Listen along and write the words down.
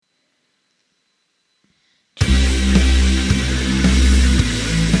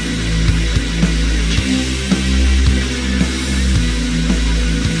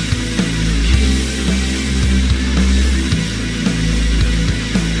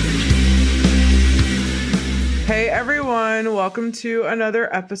everyone. Welcome to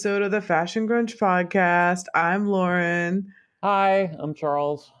another episode of the Fashion Grunge podcast. I'm Lauren. Hi, I'm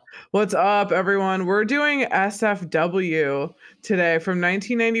Charles. What's up, everyone? We're doing SFW today from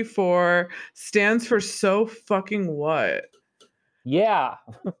 1994. Stands for So Fucking What? Yeah.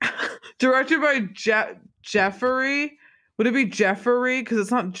 Directed by Jeffrey. Would it be Jeffrey? Because it's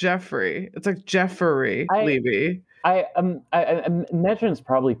not Jeffrey. It's like Jeffrey Levy. I imagine it's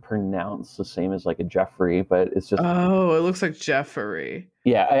probably pronounced the same as like a Jeffrey, but it's just Oh, it looks like Jeffrey.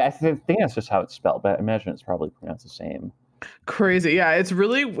 yeah. I think that's just how it's spelled, but I imagine it's probably pronounced the same. Crazy. Yeah, it's a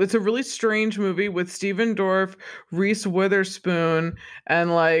really strange movie with Stephen Dorff, Reese Witherspoon,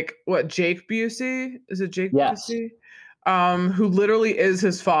 and like what, Jake Busey? Is it Jake Yes. Busey? Who literally is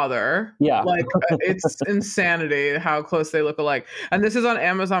his father. Yeah. Like it's insanity how close they look alike. And this is on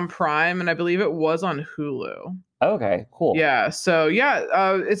Amazon Prime, and I believe it was on Hulu. Okay, cool. Yeah, so yeah,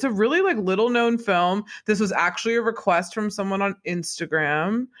 it's a really like little known film. This was actually a request from someone on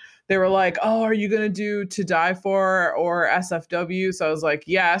Instagram. They were like, "Oh, are you gonna do To Die For or SFW?" So I was like,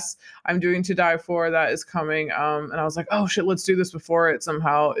 "Yes, I'm doing To Die For. That is coming." And I was like, "Oh shit, let's do this before it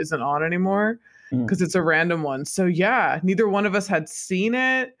somehow isn't on anymore." Because it's a random one. So yeah, neither one of us had seen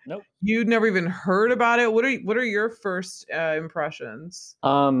it. Nope. You'd never even heard about it. What are your first impressions?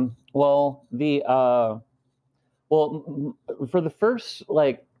 Well, for the first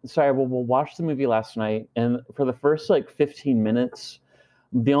we'll watch the movie last night, and for the first 15 minutes,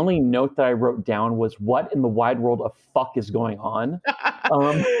 the only note that I wrote down was, "What in the wide world of fuck is going on?"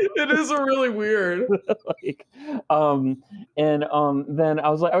 It is really weird. Then I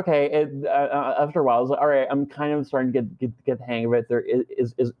was like, okay. After a while, I was like, all right, I'm kind of starting to get the hang of it. There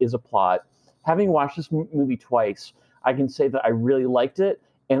is a plot. Having watched this movie twice, I can say that I really liked it,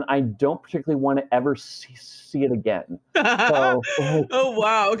 and I don't particularly want to ever see it again. So, oh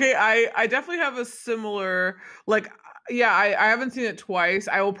wow. Okay, I definitely have a similar yeah, I haven't seen it twice.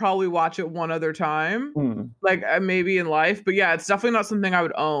 I will probably watch it one other time, maybe in life. But yeah, it's definitely not something I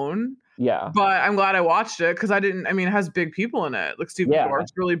would own. yeah. But I'm glad I watched it because it has big people in it. Like Stephen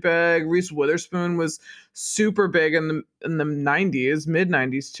Dorff's really big. Reese Witherspoon was super big in the 90s, mid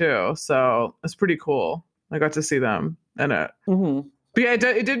 90s too. So it's pretty cool. I got to see them in it. Mm-hmm. But yeah,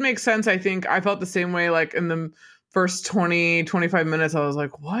 it did make sense. I think I felt the same way like in the first 20, 25 minutes. I was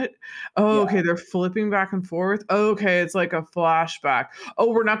like, what? Oh, okay, they're flipping back and forth. Oh, okay, it's like a flashback. Oh,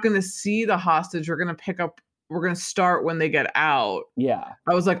 we're not going to see the hostage. We're going to start when they get out. Yeah.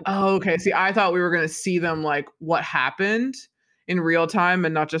 I was like, oh, okay. See, I thought we were going to see them like what happened in real time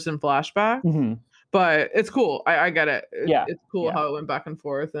and not just in flashback. Mm-hmm. But it's cool. I get it. It's cool how it went back and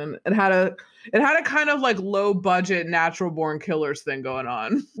forth, and it had a kind of like low budget natural born killers thing going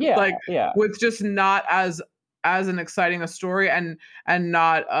on. With just not as an exciting a story and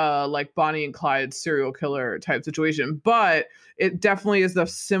not like Bonnie and Clyde serial killer type situation. But it definitely is the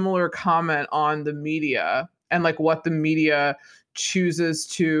similar comment on the media and like what the media chooses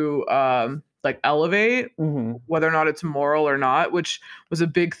to elevate, whether or not it's moral or not, which was a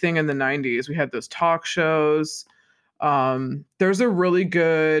big thing in the 90s. We had those talk shows. There's a really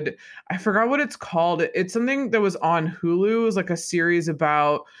good, I forgot what it's called. It's something that was on Hulu. It was like a series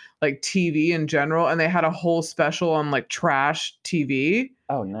about like TV in general, and they had a whole special on like trash TV.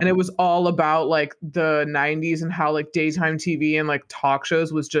 Oh, nice. And it was all about like the 90s and how like daytime TV and like talk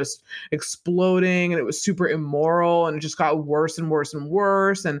shows was just exploding, and it was super immoral, and it just got worse and worse and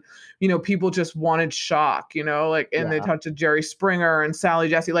worse. And, people just wanted shock, and they talked to Jerry Springer and Sally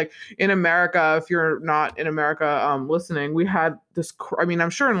Jesse. Like in America, if you're not in America listening, we had this, I'm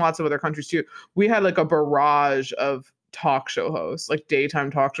sure in lots of other countries too, we had like a barrage of talk show hosts, like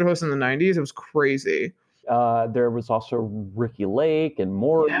daytime talk show hosts in the 90s. It was crazy. There was also Ricky Lake and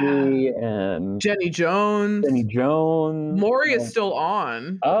Maury and Jenny Jones. Maury is still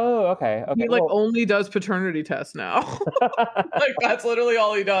on. Oh, okay. He only does paternity tests now. Like that's literally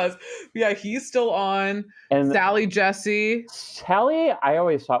all he does. Yeah, he's still on. And Sally Jesse. Sally, I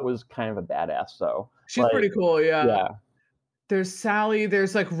always thought was kind of a badass though. She's pretty cool, yeah. Yeah. There's Sally,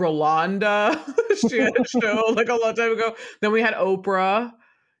 there's like Rolanda. She had a show like a long time ago. Then we had Oprah.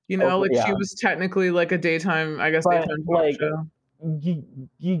 She was technically like a daytime, I guess, daytime talk show.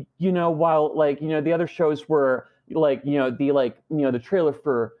 While the other shows were the trailer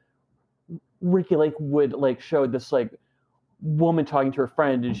for Ricky Lake would show this woman talking to her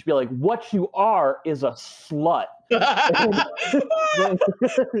friend, and she'd be like, "What you are is a slut."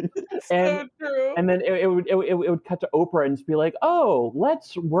 So true. And then it would cut to Oprah and just be like, "Oh,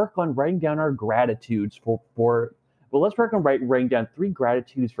 let's work on writing down our gratitudes for well, let's work on writing down 3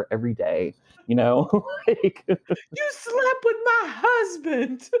 gratitudes for every day. You know, like, you slept with my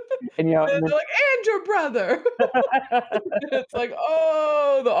husband, and you know, and they're like, and your brother. It's like,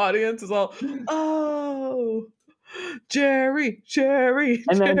 oh, the audience is all, oh, Jerry.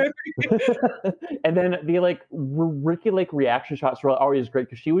 And then, and then the like Ricky Lake reaction shots were always great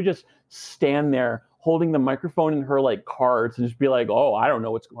because she would just stand there holding the microphone in her like cards and just be like, "Oh, I don't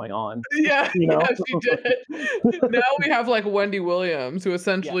know what's going on." Yeah, you know? Yeah, she did. Now we have like Wendy Williams, who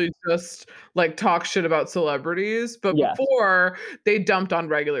essentially just like talks shit about celebrities, but before they dumped on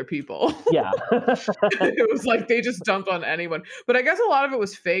regular people. Yeah, it was like they just dumped on anyone. But I guess a lot of it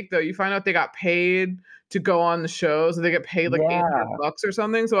was fake, though. You find out they got paid to go on the shows, and they get paid like $800 or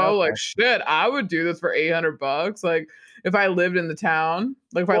something. So I was like, shit, I would do this for $800. Like if I lived in the town,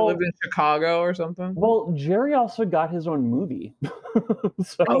 like if I lived in Chicago or something. Well, Jerry also got his own movie.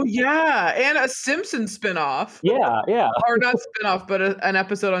 So. Oh yeah, and a Simpsons spinoff. Yeah, or not spinoff, but an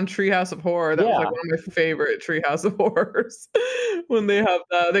episode on Treehouse of Horror. That was like one of my favorite Treehouse of Horrors. When they have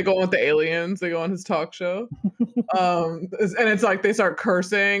they go on with the aliens, they go on his talk show. And it's like they start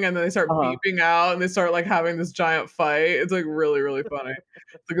cursing and then they start beeping out and they start like having this giant fight. It's like really, really funny.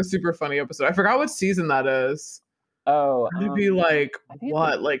 It's like a super funny episode. I forgot what season that is. Oh, it'd be like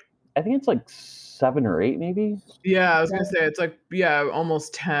what? Like I think it's like 7 or 8, maybe. Yeah, I was gonna say it's like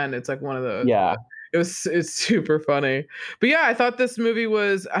almost 10. It's like one of those. Yeah. It's super funny. But yeah, I thought this movie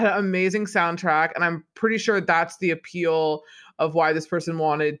had an amazing soundtrack, and I'm pretty sure that's the appeal of why this person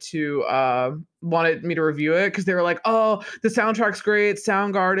wanted me to review it, because they were like, oh, the soundtrack's great,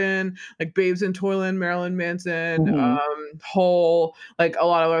 Soundgarden, like Babes in Toyland, Marilyn Manson, Hole, like a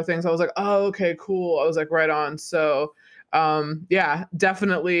lot of other things. I was like, oh, okay, cool. I was like, right on. So yeah,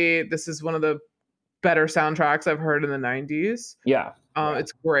 definitely this is one of the better soundtracks I've heard in the 90s. Yeah.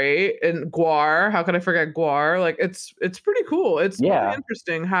 It's great. And Gwar, how could I forget Gwar? Like it's pretty cool. It's really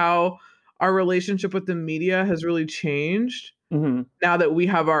interesting how our relationship with the media has really changed. Now that we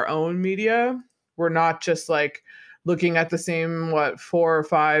have our own media, we're not just like looking at the same 4 or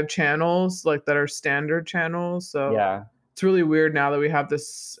 5 channels like that are standard channels. So it's really weird now that we have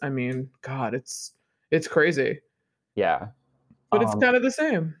this. I mean, God, it's crazy. Yeah, but it's kind of the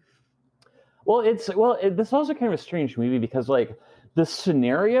same. Well, this is also kind of a strange movie because like the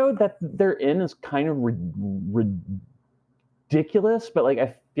scenario that they're in is kind of ridiculous, but like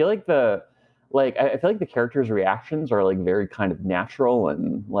I feel like the characters' reactions are like very kind of natural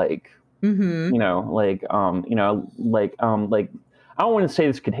and like you know like I don't want to say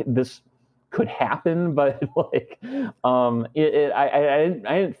this could happen, but like I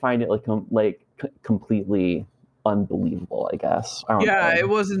didn't find it like completely unbelievable, I guess. It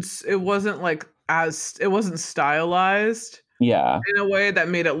wasn't like it wasn't stylized in a way that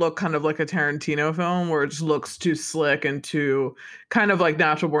made it look kind of like a Tarantino film where it just looks too slick and too kind of like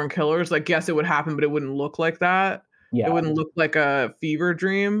Natural Born Killers. Like, yes, it would happen, but it wouldn't look like that. It wouldn't look like a fever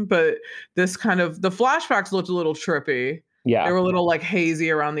dream. But this kind of, the flashbacks looked a little trippy. They were a little like hazy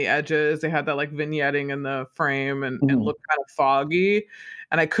around the edges. They had that like vignetting in the frame and looked kind of foggy.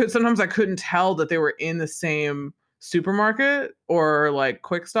 And sometimes I couldn't tell that they were in the same supermarket or like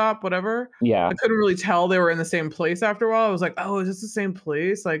Quick Stop, whatever. I couldn't really tell they were in the same place after a while. I was like, oh, is this the same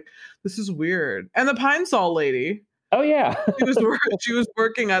place? Like, this is weird. And the Pine Sol lady. Oh yeah. she was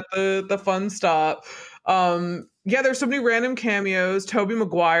working at the Fun Stop. There's so many random cameos. Tobey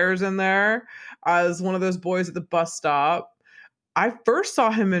Maguire's in there as one of those boys at the bus stop. I first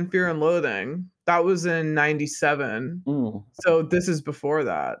saw him in Fear and Loathing. That was in 97. So this is before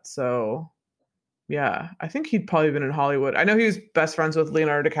that. So yeah, I think he'd probably been in Hollywood. I know he was best friends with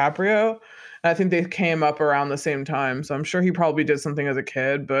Leonardo DiCaprio. And I think they came up around the same time. So I'm sure he probably did something as a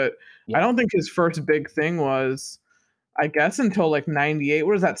kid, but I don't think his first big thing was, I guess, until like 98.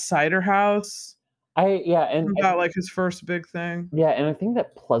 What is that, Cider House? And that like his first big thing. Yeah, and I think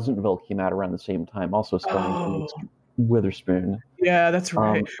that Pleasantville came out around the same time, also starring Witherspoon. Yeah, that's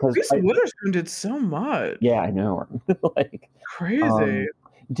right. Witherspoon did so much. Yeah, I know. Like crazy.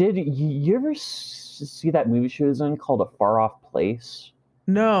 Did you ever see that movie she was in called A Far Off Place?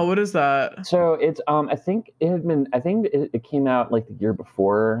 No, what is that? So it's I think it came out like the year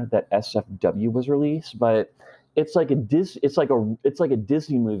before that SFW was released, but it's like a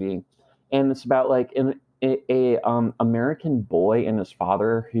Disney movie, and it's about like a American boy and his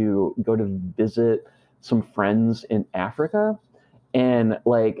father who go to visit some friends in Africa, and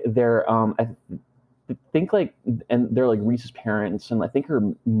like they're I think like, and they're like Reese's parents, and I think her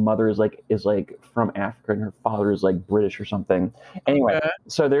mother is like from Africa and her father is like British or something. Anyway,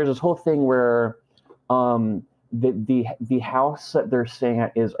 so there's this whole thing where the house that they're staying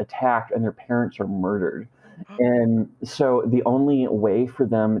at is attacked and their parents are murdered. And so the only way for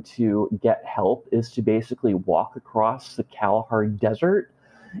them to get help is to basically walk across the Kalahari Desert.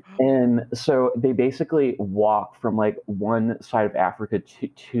 And so they basically walk from like one side of Africa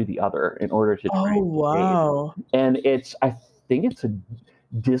to the other in order to try Oh, wow. And I think it's a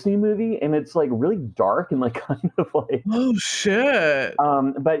Disney movie, and it's like really dark and like kind of like, oh shit.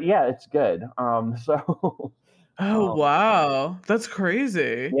 But yeah, it's good. Oh wow, that's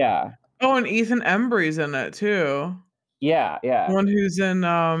crazy. Yeah. Oh, and Ethan Embry's in it too. Yeah, yeah. One who's in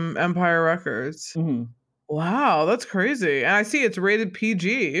Empire Records. Mm-hmm. Wow, that's crazy. And I see it's rated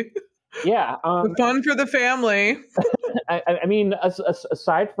PG. Yeah. Fun for the family. I mean,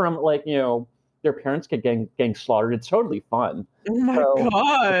 aside from like, their parents getting slaughtered, it's totally fun. Oh my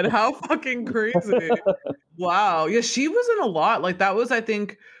God, how fucking crazy. Wow. Yeah, she was in a lot. Like that was, I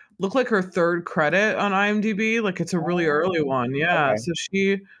think, looked like her third credit on IMDb. Like it's a really early one. Yeah. Okay. So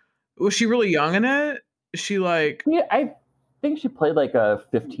was she really young in it? Is she like Yeah, I think she played like a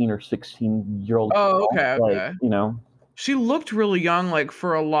 15 or 16-year-old. Oh, okay, okay. Like, she looked really young, like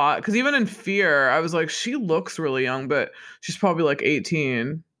for a lot. Because even in Fear, I was like, she looks really young, but she's probably like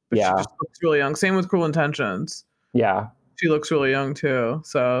 18. But she just looks really young. Same with Cruel Intentions. Yeah. She looks really young too.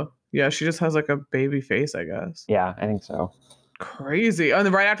 So yeah, she just has like a baby face, I guess. Yeah, I think so. Crazy. And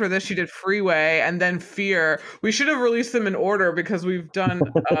then right after this, she did Freeway and then Fear. We should have released them in order because we've done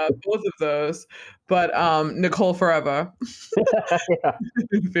both of those. But Nicole Forever. Yeah.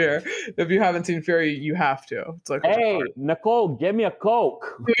 Fear. If you haven't seen Fear, you have to. It's like, hey, Nicole, give me a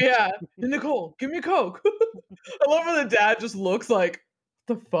Coke. Yeah. Nicole, give me a Coke. I love when the dad just looks like,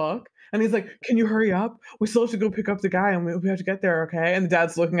 the fuck? And he's like, can you hurry up? We still have to go pick up the guy and we have to get there, okay? And the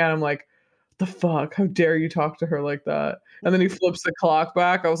dad's looking at him like, the fuck? How dare you talk to her like that? And then he flips the clock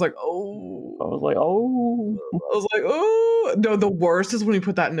back. I was like, oh. I was like, oh. No, the worst is when he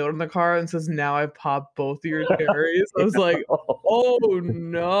put that note in the car and says, now I've popped both of your cherries. I was like, oh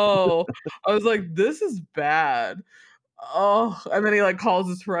no. I was like, this is bad. Oh, and then he like calls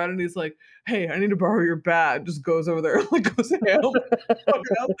his friend and he's like, hey, I need to borrow your bat. Just goes over there and like goes ham.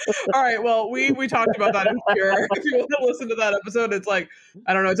 All right, well, we talked about that in Fear. If you want to listen to that episode, it's like,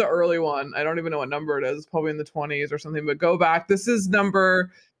 I don't know, it's an early one. I don't even know what number it is. It's probably in the 20s or something, but go back. This is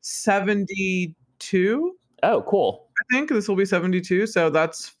number 72. Oh, cool. I think this will be 72, so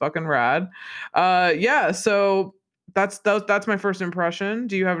that's fucking rad. Yeah, so that's my first impression.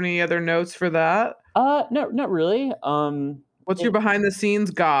 Do you have any other notes for that? No, not really. What's your behind the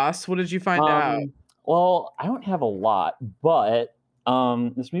scenes goss? What did you find out? Well, I don't have a lot, but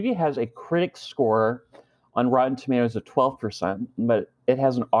this movie has a critic score on Rotten Tomatoes of 12%, but it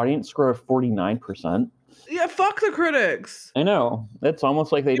has an audience score of 49%. Yeah, fuck the critics. I know. It's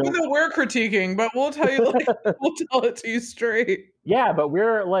almost like they Even though we're critiquing, but we'll tell you, like, we'll tell it to you straight. Yeah, but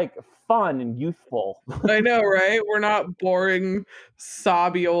we're like fun and youthful. I know, right? We're not boring,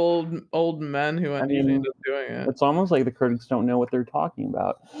 sobby old men who end up doing it. It's almost like the critics don't know what they're talking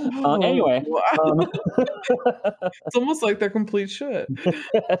about. Anyway, it's almost like they're complete shit.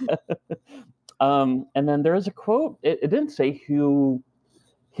 And then there is a quote. It didn't say who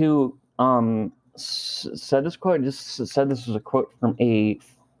said this quote. It just said this was a quote from a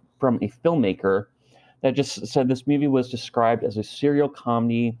filmmaker that just said this movie was described as a serial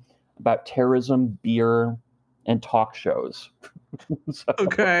comedy about terrorism, beer, and talk shows.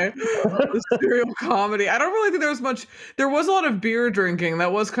 Okay. Serial comedy. I don't really think there was much. There was a lot of beer drinking.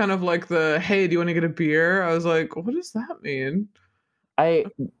 That was kind of like the, hey, do you want to get a beer? I was like, what does that mean? I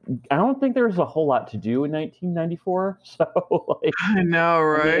don't think there was a whole lot to do in 1994. So like, I know,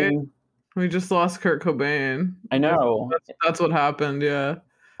 right? I mean, we just lost Kurt Cobain. I know. That's what happened, yeah.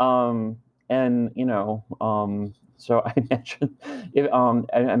 And so I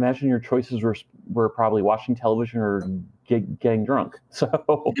imagine your choices were probably watching television or getting drunk.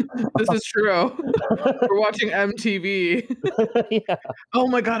 So this is true. We're watching MTV. Yeah. Oh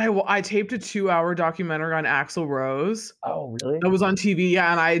my God, I taped a 2-hour documentary on Axl Rose. Oh, really? That was on TV,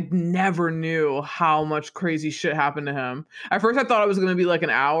 yeah, and I never knew how much crazy shit happened to him. At first, I thought it was going to be like an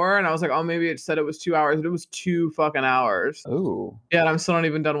hour, and I was like, oh, maybe it said it was 2 hours, but it was 2 fucking hours. Oh. Yeah, and I'm still not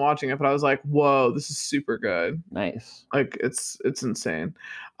even done watching it, but I was like, whoa, this is super good. Nice. Like, it's insane.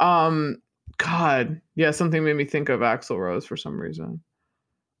 God, yeah, something made me think of Axl Rose for some reason.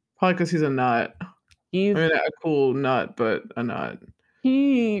 Probably because he's a nut. A cool nut, but a nut.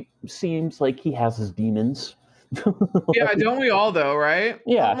 He seems like he has his demons. Yeah, don't we all though, right?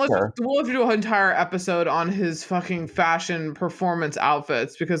 Yeah, sure. We'll have to do an entire episode on his fucking fashion performance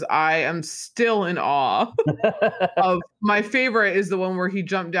outfits because I am still in awe of my favorite is the one where he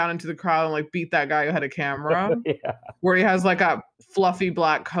jumped down into the crowd and like beat that guy who had a camera. Yeah. Where he has like a fluffy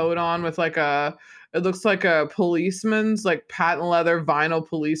black coat on with like a It looks like a policeman's like patent leather vinyl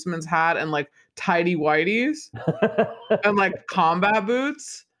policeman's hat and like tidy whities and like combat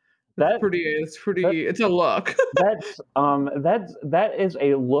boots. It's a look. That is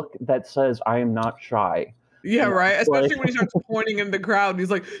a look that says I am not shy. Yeah, right. Especially when he starts pointing in the crowd. He's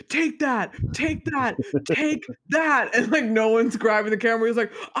like, take that, take that, take that. And like no one's grabbing the camera. He's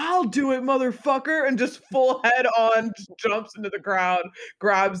like, I'll do it, motherfucker. And just full head on, just jumps into the crowd,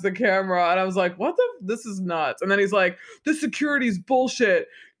 grabs the camera. And I was like, this is nuts. And then he's like, the security's bullshit.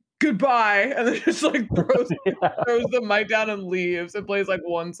 Goodbye. And then just like throws the mic down and leaves and plays like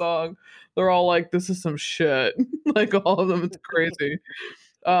one song. They're all like, this is some shit. Like all of them. It's crazy.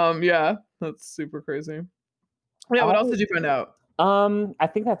 Yeah, that's super crazy. Yeah, what else did you find out? I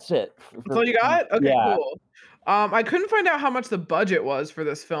think that's it. That's all you got? Okay, yeah. Cool. I couldn't find out how much the budget was for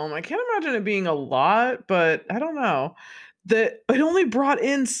this film. I can't imagine it being a lot, but I don't know. It only brought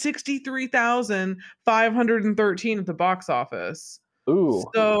in $63,513 at the box office. Ooh.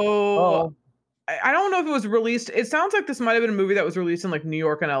 So I don't know if it was released. It sounds like this might have been a movie that was released in like New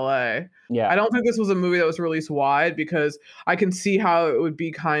York and LA. Yeah. I don't think this was a movie that was released wide because I can see how it would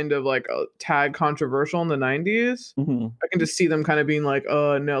be kind of like a tad controversial in the 90s. Mm-hmm. I can just see them kind of being like,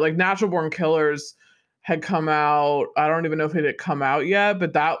 oh no, like Natural Born Killers had come out. I don't even know if it had come out yet,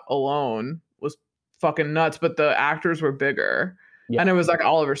 but that alone was fucking nuts. But the actors were bigger. Yeah. And it was like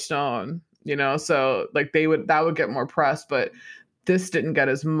Oliver Stone, so like that would get more press, but this didn't get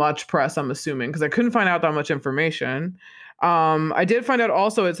as much press, I'm assuming, because I couldn't find out that much information. I did find out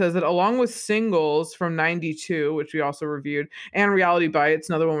also, it says that along with Singles from 92, which we also reviewed, and Reality Bites,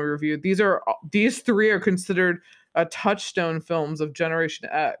 another one we reviewed, these three are considered touchstone films of Generation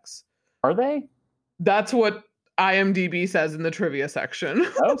X. Are they? That's what IMDb says in the trivia section.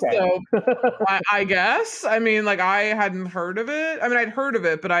 Okay. So I guess. I mean, like, I hadn't heard of it. I mean, I'd heard of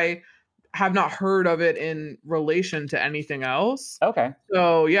it, but I have not heard of it in relation to anything else. Okay.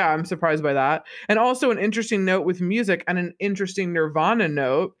 So yeah, I'm surprised by that. And also an interesting note with music and an interesting Nirvana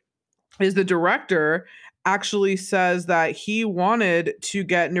note is the director actually says that he wanted to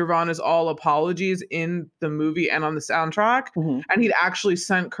get Nirvana's All Apologies in the movie and on the soundtrack. Mm-hmm. And he'd actually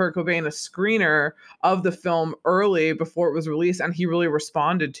sent Kurt Cobain a screener of the film early before it was released, and he really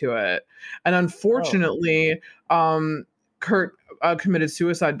responded to it. And unfortunately, Kurt committed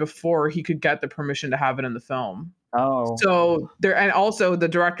suicide before he could get the permission to have it in the film. Oh. So and also the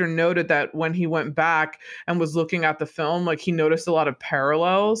director noted that when he went back and was looking at the film, like he noticed a lot of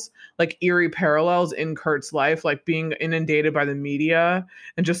parallels, like eerie parallels in Kurt's life, like being inundated by the media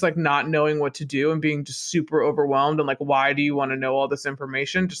and just like not knowing what to do and being just super overwhelmed and like, why do you want to know all this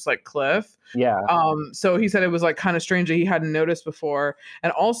information? Just like Cliff. Yeah. So he said it was like kind of strange that he hadn't noticed before.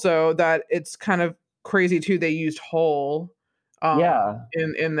 And also that it's kind of crazy too. They used Hole.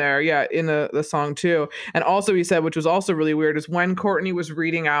 In there, in the song too. And also he said, which was also really weird, is when Courtney was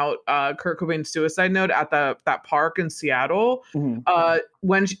reading out Kurt Cobain's suicide note at that park in Seattle,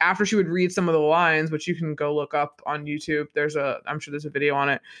 mm-hmm. After she would read some of the lines, which you can go look up on YouTube, I'm sure there's a video on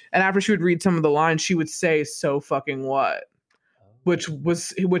it, and after she would read some of the lines, she would say "so fucking what," which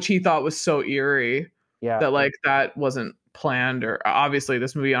he thought was so eerie. Yeah, that like that wasn't planned, or obviously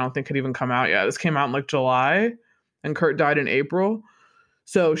this movie I don't think had even come out yet. This came out in like July. And Kurt died in April.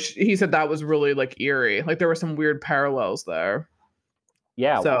 So he said that was really like eerie. Like there were some weird parallels there.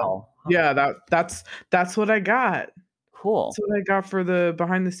 Yeah. So wow. Yeah, that's what I got. Cool. That's what I got for the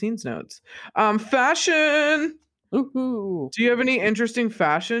behind the scenes notes. Fashion. Ooh. Do you have any interesting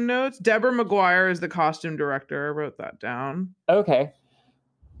fashion notes? Deborah Maguire is the costume director. I wrote that down. Okay.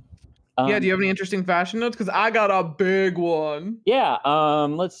 Yeah, do you have any interesting fashion notes? Because I got a big one. Yeah.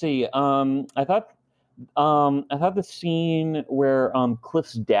 Let's see. I thought the scene where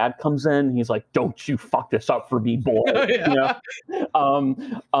Cliff's dad comes in, he's like, "Don't you fuck this up for me, boy." Yeah.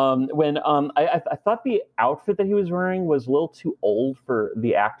 When I thought the outfit that he was wearing was a little too old for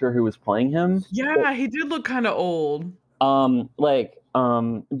the actor who was playing him. Yeah, he did look kind of old. But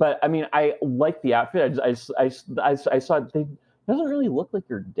I mean, I like the outfit. I saw it. It doesn't really look like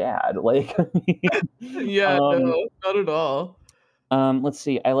your dad. Like, yeah, no, not at all. Let's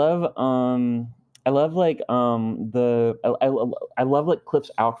see. I love like I love like Cliff's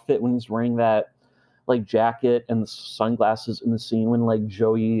outfit when he's wearing that like jacket and the sunglasses in the scene when like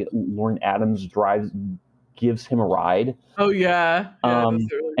Joey Lauren Adams gives him a ride. Oh yeah,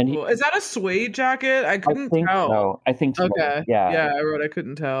 that's really cool. Is that a suede jacket? I couldn't tell. So. I think so. Okay. Yeah, I wrote I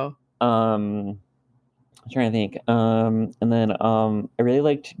couldn't tell. I'm trying to think. And then I really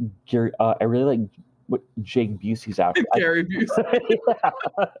liked what Jake Busey's outfit. Gary Busey.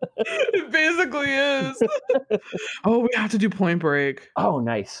 It basically is. Oh, we have to do Point Break. Oh,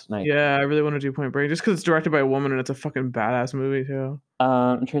 nice. Yeah, I really want to do Point Break just because it's directed by a woman and it's a fucking badass movie too.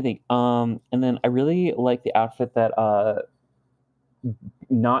 I'm trying to think. And then I really like the outfit that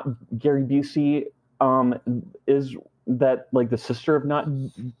not Gary Busey is that like the sister of not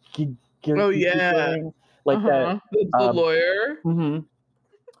Gary Busey wearing, like that the lawyer. Mm-hmm.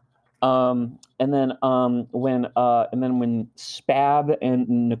 And then when Spab and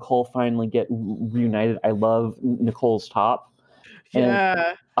Nicole finally get reunited, I love Nicole's top.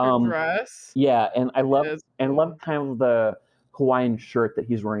 Yeah, her dress. Yeah, and I love kind of the Hawaiian shirt that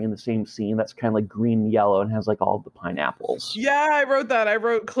he's wearing in the same scene. That's kind of like green and yellow and has like all the pineapples. Yeah, I wrote that. I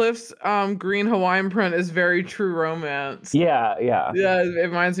wrote Cliff's green Hawaiian print is very True Romance. Yeah. It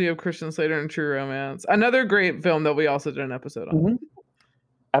reminds me of Christian Slater and True Romance. Another great film that we also did an episode on. Mm-hmm.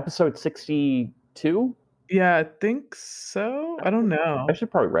 Episode 62? Yeah, I think so. I don't know. I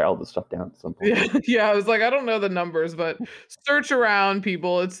should probably write all this stuff down at some point. Yeah, I was like, I don't know the numbers, but search around,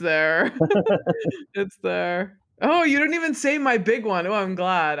 people. It's there. It's there. Oh, you didn't even say my big one. Oh, I'm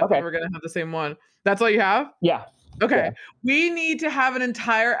glad. I thought we were going to have the same one. That's all you have? Yeah. Okay. Yeah. We need to have an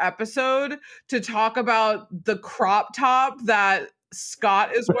entire episode to talk about the crop top that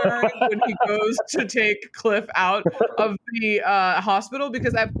Scott is wearing when he goes to take Cliff out of the hospital,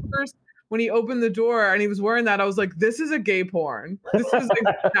 because at first when he opened the door and he was wearing that, I was like, this is a gay porn. This is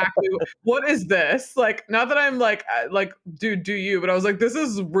exactly what is this? Like, not that I'm like, dude, do you? But I was like, this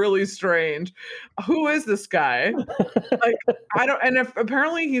is really strange. Who is this guy? Like, I don't, and if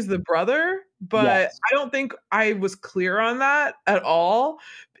apparently he's the brother, but yes. I don't think I was clear on that at all.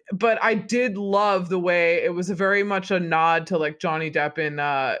 But I did love the way it was very much a nod to like Johnny Depp in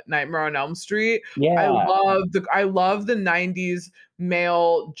Nightmare on Elm Street. Yeah. I love the 90s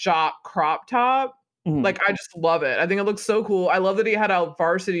male jock crop top. Mm-hmm. Like, I just love it. I think it looks so cool. I love that he had a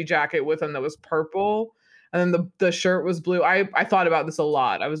varsity jacket with him that was purple. And then the shirt was blue. I thought about this a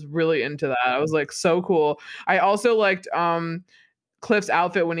lot. I was really into that. I was like, so cool. I also liked Cliff's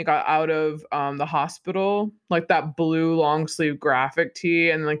outfit when he got out of the hospital, like that blue long sleeve graphic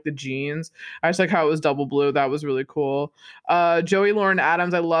tee and like the jeans. I just like how it was double blue. That was really cool. Joey Lauren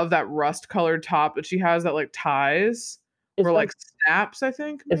Adams, I love that rust colored top, but she has that like ties or like snaps, I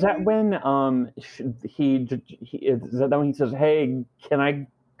think. Maybe? Is that when is that when he says, "Hey, can I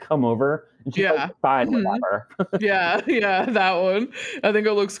come over?" And she's like, fine, whatever. yeah, that one. I think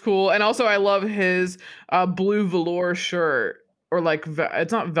it looks cool. And also I love his blue velour shirt. Or like,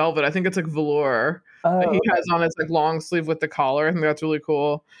 it's not velvet. I think it's like velour that he has on. It's like long sleeve with the collar. I think that's really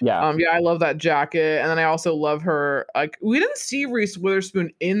cool. Yeah. I love that jacket. And then I also love her. Like, we didn't see Reese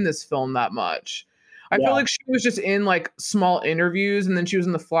Witherspoon in this film that much. I feel like she was just in like small interviews, and then she was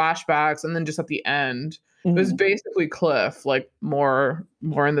in the flashbacks, and then just at the end. Mm-hmm. It was basically Cliff, like more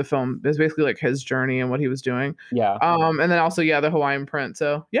in the film. It was basically like his journey and what he was doing. Yeah. And then also, the Hawaiian print.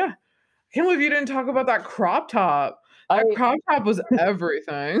 So yeah. I can't believe you didn't talk about that crop top. That crop top was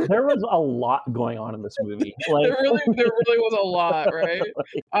everything. There was a lot going on in this movie. Like, there really was a lot, right?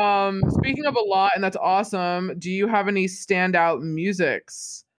 Speaking of a lot, and that's awesome, do you have any standout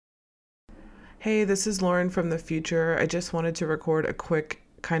musics? Hey, this is Lauren from the future. I just wanted to record a quick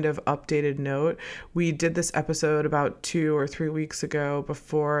kind of updated note. We did this episode about 2 or 3 weeks ago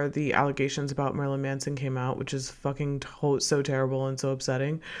before the allegations about Marilyn Manson came out, which is fucking so terrible and so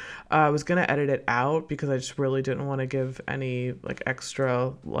upsetting. I was going to edit it out because I just really didn't want to give any like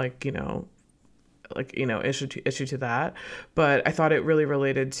extra issue to that, but I thought it really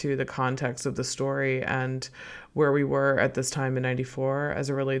related to the context of the story and where we were at this time in 94 as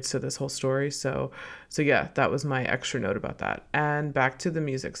it relates to this whole story. So yeah, that was my extra note about that. And back to the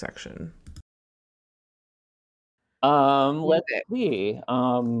music section. Let's see.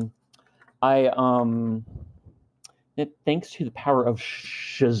 Thanks to the power of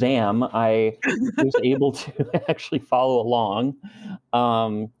Shazam, I was able to actually follow along.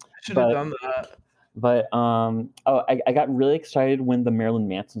 I should have done that. But I got really excited when the Marilyn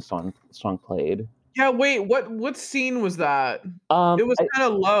Manson song played. Yeah, wait, what scene was that? It was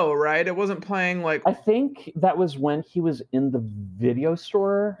kind of low, right? It wasn't playing like. I think that was when he was in the video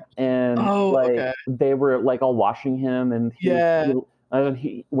store, and they were like all watching him, and when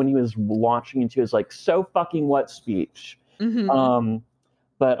he was launching into his like "so fucking what" speech. Mm-hmm.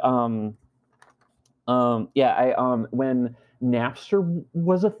 When Napster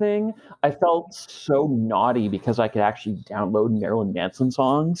was a thing, I felt so naughty because I could actually download Marilyn Manson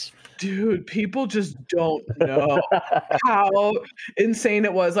songs. Dude, people just don't know how insane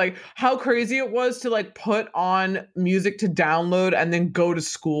it was. Like, how crazy it was to like put on music to download and then go to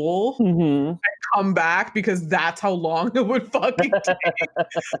school. Mm-hmm. I come back because that's how long it would fucking take.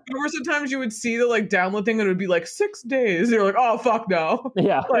 There were sometimes you would see the like download thing and it would be like 6 days. You're like, oh fuck no.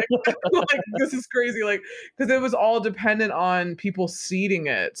 Yeah. like this is crazy. Like, because it was all dependent on people seeding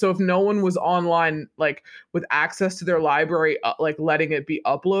it. So if no one was online, like with access to their library, like letting it be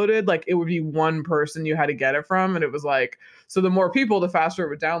uploaded, like it would be one person you had to get it from, and it was like, so the more people, the faster it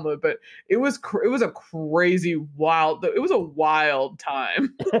would download. But it was a crazy wild. It was a wild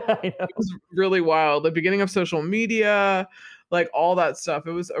time. It was really wild. The beginning of social media, like all that stuff.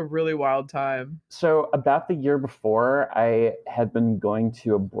 It was a really wild time. So about the year before, I had been going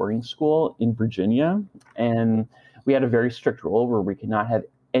to a boarding school in Virginia, and we had a very strict rule where we could not have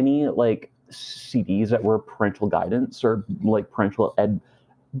any like CDs that were parental guidance or like parental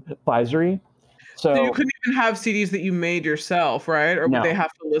advisory. So you couldn't even have CDs that you made yourself, right? Or would they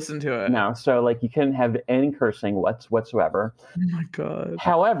have to listen to it? No. So like you couldn't have any cursing whatsoever. Oh my God.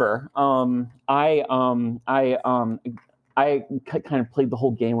 However, I kind of played the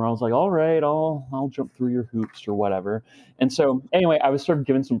whole game where I was like, all right, I'll jump through your hoops or whatever. And so anyway, I was sort of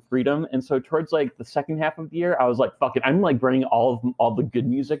given some freedom. And so towards like the second half of the year, I was like, fuck it, I'm like bringing all the good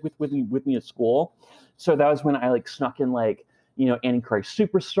music with me at school. So that was when I like snuck in like, you know, Antichrist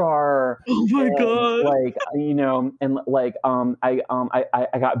Superstar. Oh my God. Like, you know, and like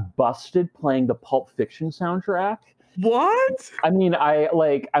I got busted playing the Pulp Fiction soundtrack. What? I mean, I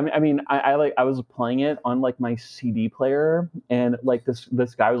was playing it on like my CD player, and like this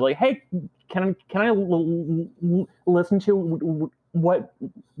guy was like, "Hey, can I listen to what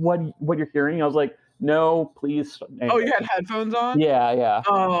you're hearing?" I was like, "No, please." Oh, you had headphones on? Yeah.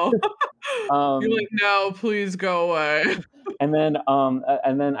 Oh, you're like, "No, please go away." And then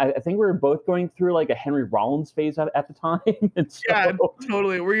I think we were both going through like a Henry Rollins phase at the time. And so, yeah,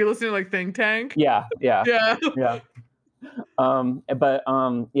 totally. Were you listening to like Think Tank? Yeah. Yeah. Yeah.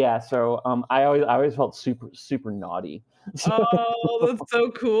 So I always felt super naughty. Oh, that's so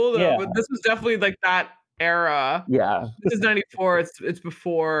cool though. Yeah. But this was definitely like that era. Yeah. This is 94. It's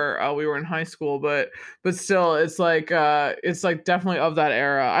before we were in high school, but still it's like definitely of that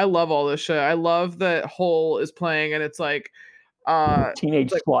era. I love all this shit. I love that Hole is playing and it's like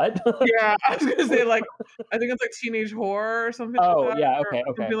Teenage like, Slut. Yeah, I was gonna say like I think it's like Teenage Horror or something. Oh like that, yeah, okay.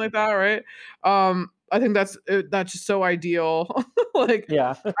 Something like that, right? I think that's just so ideal. Like,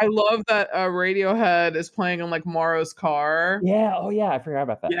 yeah, I love that Radiohead is playing in like Morrow's car. Yeah, oh yeah, I forgot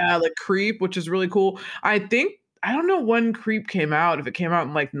about that. Yeah, like Creep, which is really cool. I think I don't know when Creep came out. If it came out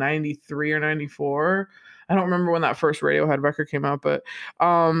in like 93 or 94. I don't remember when that first Radiohead record came out, but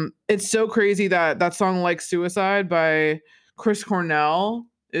it's so crazy that song Like Suicide by Chris Cornell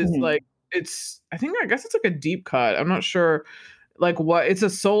is like I guess it's like a deep cut. I'm not sure like what it's a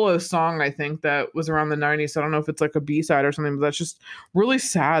solo song I think that was around the 90s. So I don't know if it's like a B-side or something, but that's just really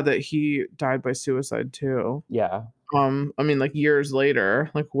sad that he died by suicide too. Yeah. I mean like years later,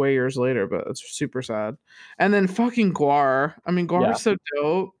 like way years later, but it's super sad. And then fucking Gwar. I mean Gwar's so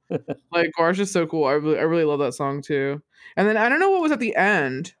dope. Like Gwar's just so cool. I really love that song too. And then I don't know what was at the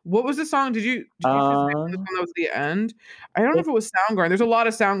end. What was the song? Did you just name this one that was the end? I don't know if it was Soundgarden. There's a lot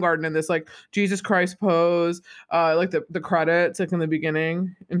of Soundgarden in this, like Jesus Christ Pose, like the credits, like in the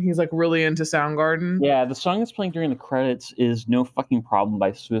beginning, and he's like really into Soundgarden. Yeah, the song that's playing during the credits is No Fucking Problem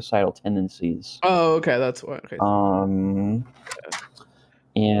by Suicidal Tendencies. Oh, okay, that's what. Okay.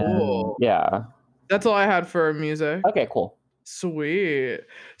 And cool. Yeah. That's all I had for music. Okay, cool. Sweet.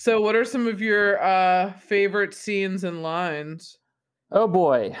 So what are some of your favorite scenes and lines? Oh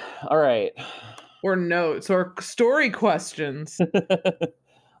boy. All right. Or notes or story questions.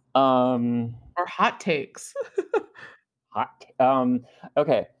 Or hot takes.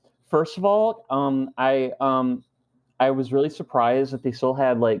 Okay. First of all, I was really surprised that they still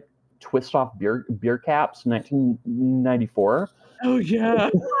had like twist off beer caps in 1994. Oh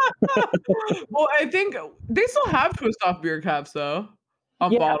yeah. Well, I think they still have twist off beer caps though.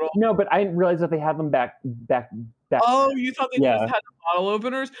 On bottle. No, but I didn't realize that they had them back. Oh, you thought they just had the bottle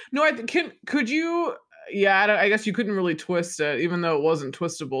openers? No, could you? Yeah, I guess you couldn't really twist it, even though it wasn't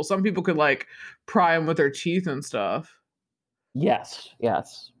twistable. Some people could like pry them with their teeth and stuff. Yes.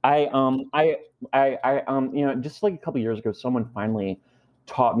 I you know, just like a couple years ago, someone finally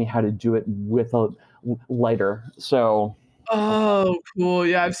taught me how to do it with a lighter. So. Oh, cool.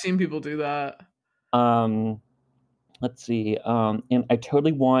 Yeah, I've seen people do that. Let's see. And I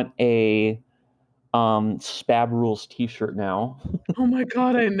totally want a Spab Rules t-shirt now. Oh my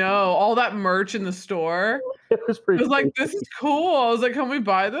God, I know. All that merch in the store. It was pretty like, this is cool. I was like, can we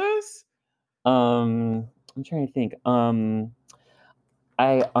buy this? I'm trying to think.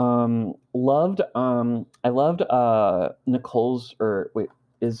 I loved Nicole's, or wait,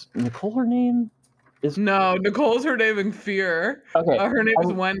 is Nicole her name? No, Nicole's her name in Fear. Okay. Her name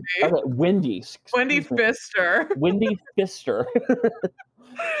is Wendy. Okay, Wendy. Wendy Pfister. Wendy Pfister.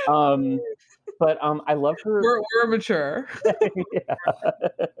 But I love her. We're mature.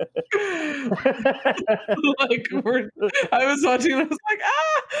 Like I was watching and I was like,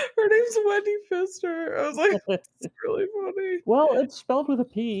 her name's Wendy Pfister. I was like, it's really funny. Well, it's spelled with a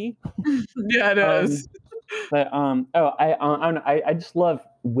P. Yeah, it is. But I just love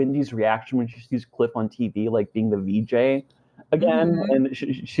Wendy's reaction when she sees Cliff on TV, like being the VJ again, and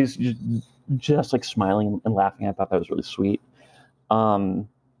she's just like smiling and laughing. I thought that was really sweet. And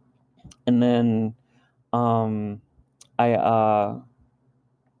then I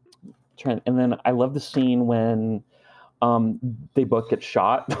love the scene when they both get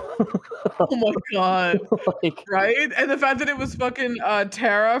shot. Oh my god. Like, right? And the fact that it was fucking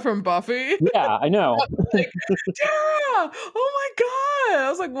Tara from Buffy. Yeah, I know. Like, Tara! Oh my god! I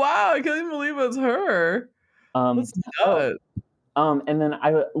was like, wow, I can't even believe it's her. That's nuts. And then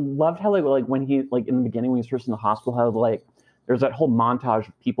I loved how like when he like in the beginning when he's first in the hospital, how like there's that whole montage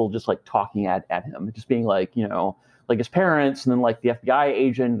of people just like talking at him, just being like, you know, like his parents, and then like the FBI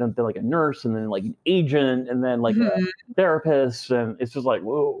agent, and then like a nurse, and then like an agent, and then like a therapist, and it's just like,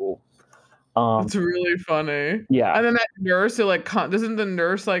 whoa. It's really funny. Yeah. And then that nurse, doesn't the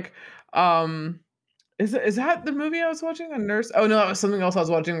nurse like, is that the movie I was watching? The nurse? Oh no, that was something else I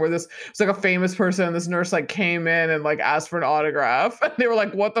was watching where it's like a famous person, and this nurse like came in and like asked for an autograph, and they were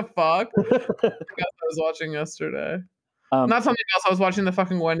like, "What the fuck?" I was watching yesterday. Not something else. I was watching the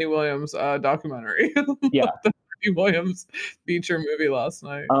fucking Wendy Williams documentary. Yeah. The Wendy Williams feature movie last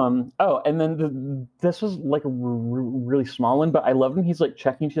night. And then this was like a really small one, but I love when he's like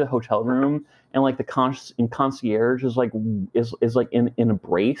checking to the hotel room, and like the concierge is like in a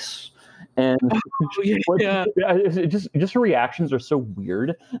brace. And just her reactions are so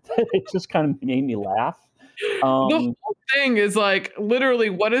weird that it just kind of made me laugh. The whole thing is like literally,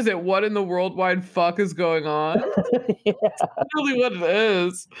 what is it? What in the worldwide fuck is going on? Yeah. That's really what it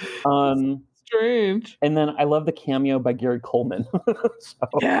is. Strange. And then I love the cameo by Gary Coleman.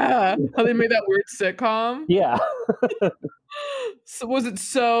 Yeah, how they made that weird sitcom. Yeah. So was it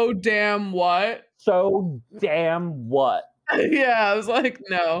So Damn What? So Damn What? Yeah, I was like,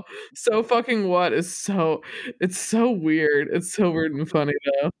 no. So fucking what is so? It's so weird. It's so weird and funny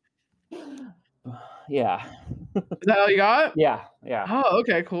though. Yeah. Is that all you got? Yeah. Oh,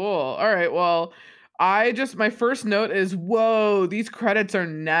 okay, cool. All right. Well, my first note is, whoa, these credits are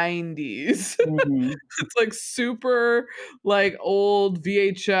 90s. Mm-hmm. It's like super like old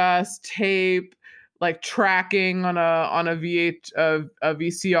VHS tape, like tracking on a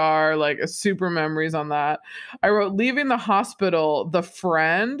VCR, like a super memories on that. I wrote leaving the hospital, the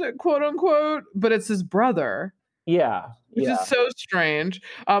friend, quote unquote, but it's his brother. Yeah. Which is so strange.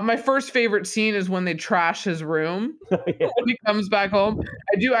 My first favorite scene is when they trash his room. When he comes back home.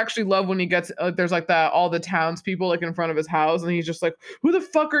 I do actually love when he gets there's like that all the townspeople like in front of his house, and he's just like, "Who the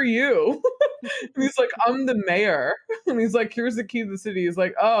fuck are you?" And he's like, "I'm the mayor." And he's like, "Here's the key to the city." He's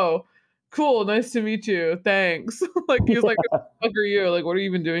like, "Oh, cool, nice to meet you. Thanks." Like he's like, "Who the fuck are you? Like, what are you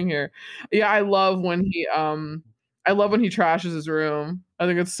even doing here?" Yeah, I love when he trashes his room. I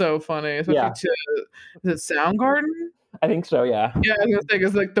think it's so funny. Especially is it Soundgarden? I think so, yeah. Yeah, I was gonna say,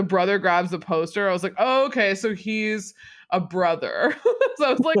 because like the brother grabs the poster. I was like, oh, okay, so he's a brother. So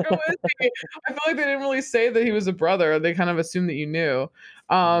I was like, oh, is he? I feel like they didn't really say that he was a brother. They kind of assumed that you knew.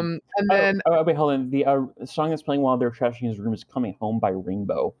 And then wait, hold on. The song that's playing while they're trashing his room is "Coming Home" by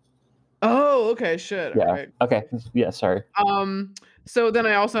Rainbow. Oh, okay, shit. Yeah. All right. Okay. Yeah, sorry. So then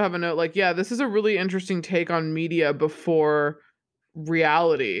I also have a note like, yeah, this is a really interesting take on media before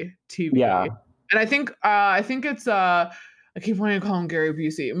reality TV. Yeah. And I think it's I keep wanting to call him Gary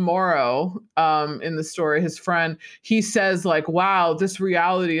Busey, Morrow, in the story, his friend, he says like, wow, this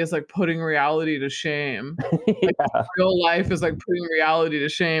reality is like putting reality to shame. Like, real life is like putting reality to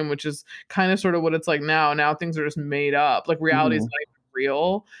shame, which is kind of sort of what it's like now. Now things are just made up. Like reality is not even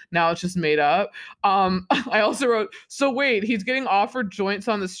real. Now it's just made up. I also wrote, so wait, he's getting offered joints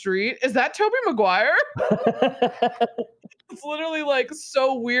on the street. Is that Tobey Maguire? It's literally like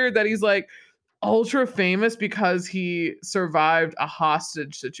so weird that he's like ultra famous because he survived a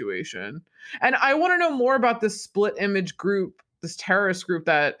hostage situation. And I want to know more about this Split Image group, this terrorist group,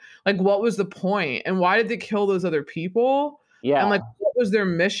 that like what was the point and why did they kill those other people? Yeah. And like what was their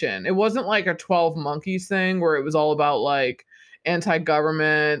mission? It wasn't like a 12 Monkeys thing where it was all about like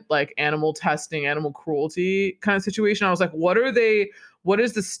anti-government, like animal testing, animal cruelty kind of situation. I was like, what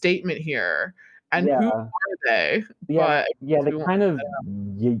is the statement here? and who are they? Yeah, they kind of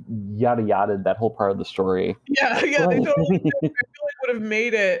yada yada that whole part of the story. Yeah, they totally did. I feel like would have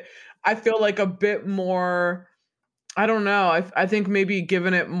made it, I feel like, a bit more, I don't know, I think maybe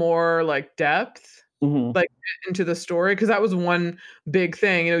given it more like depth, like into the story, because that was one big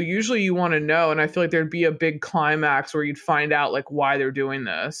thing. Usually you want to know, and I feel like there'd be a big climax where you'd find out like why they're doing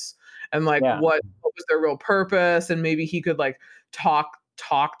this and like what was their real purpose, and maybe he could like talk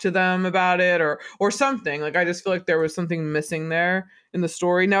to them about it or something. Like I just feel like there was something missing there in the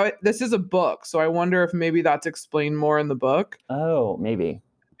story. Now this is a book, so I wonder if maybe that's explained more in the book. Oh, maybe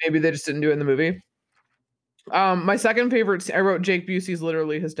they just didn't do it in the movie. My second favorite, I wrote Jake Busey's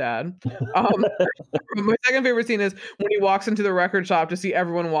literally his dad. My second favorite scene is when he walks into the record shop to see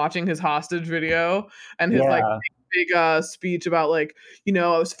everyone watching his hostage video and his like big speech about like,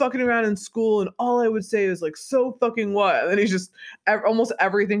 I was fucking around in school and all I would say is like, so fucking what? And then he's just almost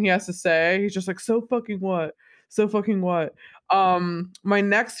everything he has to say, he's just like, so fucking what? So fucking what? My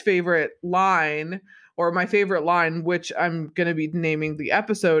next favorite line, or my favorite line, which I'm going to be naming the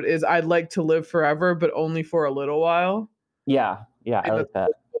episode, is I'd like to live forever, but only for a little while. Yeah, I like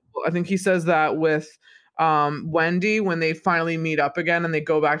that. I think he says that with Wendy when they finally meet up again and they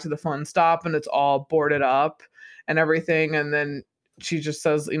go back to the fun stop and it's all boarded up and everything. And then she just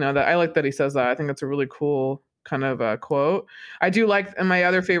says, that I like that he says that. I think it's a really cool kind of a quote. I do like, and my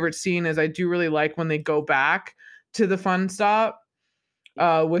other favorite scene is I do really like when they go back to the fun stop with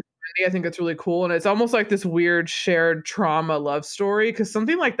Wendy. I think it's really cool. And it's almost like this weird shared trauma love story, because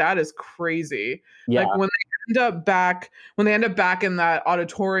something like that is crazy. Yeah. Like when they end up back in that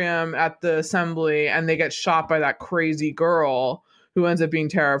auditorium at the assembly and they get shot by that crazy girl who ends up being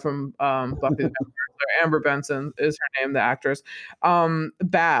Tara from Buffy the Amber Benson is her name, the actress.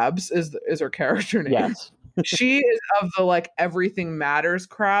 Babs is her character name. Yes. She is of the like everything matters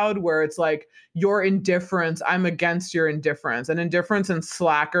crowd, where it's like your indifference, I'm against your indifference. And indifference and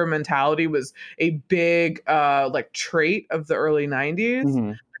slacker mentality was a big like trait of the early 90s.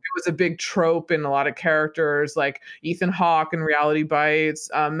 Mm-hmm. It was a big trope in a lot of characters, like Ethan Hawke in Reality Bites,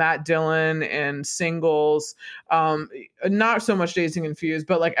 Matt Dillon in Singles, not so much Dazed and Confused,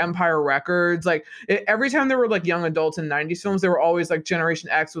 but like Empire Records. Like every time there were like young adults in 90s films, they were always like Generation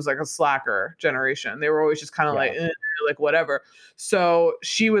X was like a slacker generation. They were always just kind of like whatever. So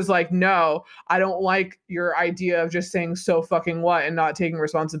she was like, no, I don't like your idea of just saying so fucking what and not taking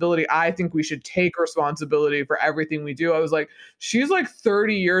responsibility. I think we should take responsibility for everything we do. I was like, she's like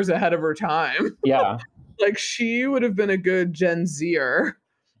 30 years ahead of her time. Yeah. Like she would have been a good Gen Zer.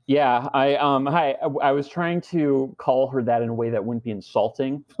 Yeah, I was trying to call her that in a way that wouldn't be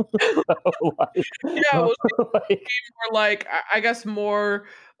insulting. More like, I guess more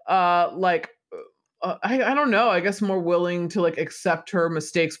like I don't know. I guess more willing to like accept her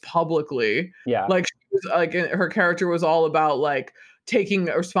mistakes publicly. Yeah, like she was, like her character was all about like taking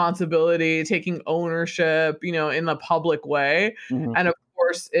responsibility, taking ownership, in the public way, and of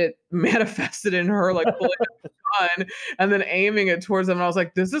course it manifested in her like pulling a gun and then aiming it towards them. And I was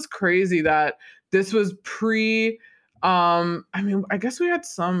like, this is crazy that this was pre. I mean, I guess we had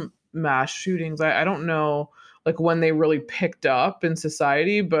some mass shootings. I don't know like when they really picked up in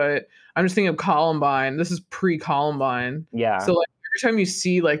society, but I'm just thinking of Columbine. This is pre-Columbine. Yeah. So like every time you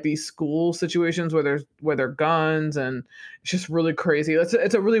see like these school situations where there are guns, and it's just really crazy.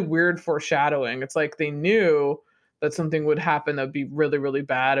 It's a really weird foreshadowing. It's like they knew that something would happen that'd be really, really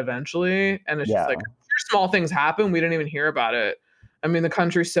bad eventually. And it's just like small things happen. We didn't even hear about it. I mean, the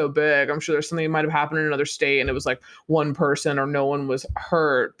country's so big. I'm sure there's something that might have happened in another state and it was like one person or no one was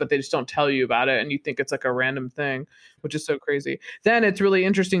hurt, but they just don't tell you about it. And you think it's like a random thing, which is so crazy. Then it's really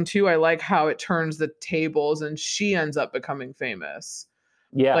interesting too. I like how it turns the tables and she ends up becoming famous.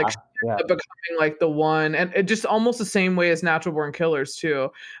 Yeah. Like she ends up becoming like the one, and it just almost the same way as Natural Born Killers too.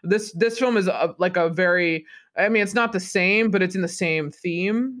 This film is like a very, I mean, it's not the same, but it's in the same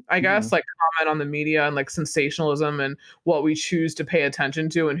theme, I guess, like comment on the media and like sensationalism and what we choose to pay attention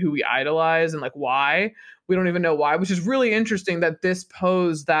to and who we idolize and like why. We don't even know why, which is really interesting that this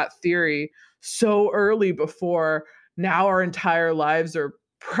posed that theory so early before now our entire lives are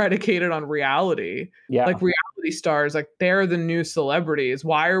predicated on reality. Yeah. Like reality stars, like they're the new celebrities.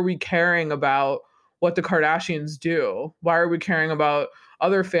 Why are we caring about what the Kardashians do? Why are we caring about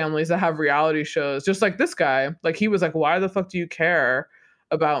other families that have reality shows? Just like this guy, like he was like, why the fuck do you care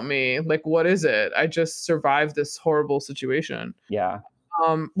about me? Like, what is it? I just survived this horrible situation. Yeah.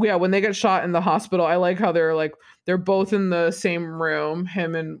 When they get shot in the hospital, I like how they're both in the same room,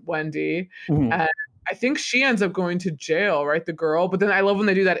 him and Wendy. And I think she ends up going to jail, right? The girl. But then I love when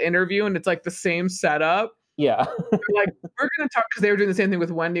they do that interview and it's like the same setup. Yeah. Like, we're going to talk, because they were doing the same thing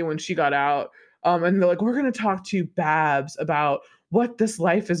with Wendy when she got out. And they're like, we're gonna talk to Babs about what this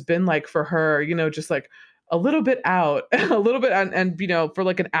life has been like for her, just like a little bit out, a little bit, and for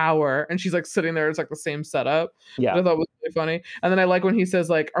like an hour, and she's like sitting there. It's like the same setup. Yeah, I thought was really funny. And then I like when he says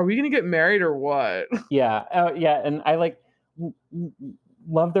like, "Are we gonna get married or what?" Yeah, and I like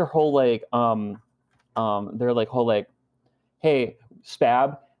love their whole like their like whole like, hey,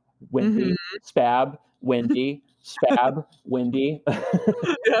 Spab, Wendy, Spab, Wendy, Spab, Wendy.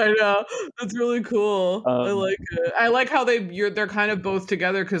 Yeah, I know. That's really cool. I like it. I like how they're kind of both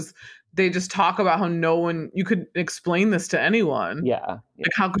together because they just talk about how you could explain this to anyone. Yeah.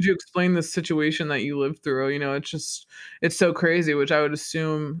 Like, how could you explain this situation that you lived through? It's so crazy, which I would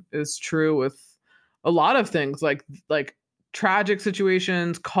assume is true with a lot of things, like tragic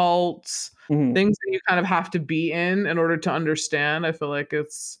situations, cults, things that you kind of have to be in order to understand. I feel like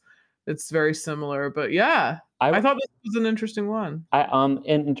it's very similar, but yeah, I thought this was an interesting one.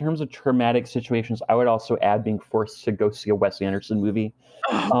 In terms of traumatic situations, I would also add being forced to go see a Wes Anderson movie.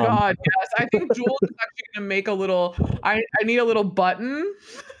 Oh God, yes. I think Jules is actually gonna make a little. I need a little button,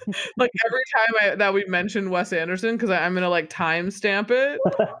 like every time that we mention Wes Anderson, because I'm gonna like timestamp it.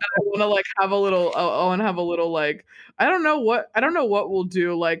 And I want to like have a little. I want to have a little like. I don't know what we'll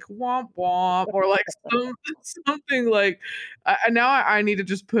do, like womp womp, or like something like. Now I need to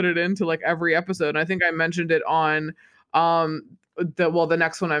just put it into like every episode. And I think I mentioned it on the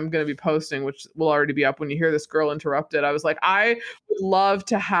next one I'm going to be posting, which will already be up when you hear this. Girl Interrupted. I was like, I would love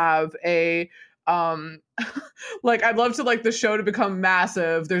to have a like I'd love to like the show to become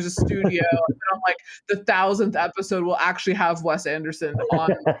massive. There's a studio, and on like the 1,000th episode, we'll actually have Wes Anderson on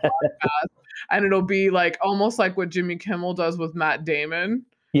the podcast, and it'll be like almost like what Jimmy Kimmel does with Matt Damon.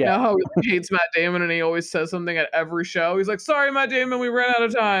 Yeah. You know how he hates Matt Damon and he always says something at every show. He's like, "Sorry, Matt Damon, we ran out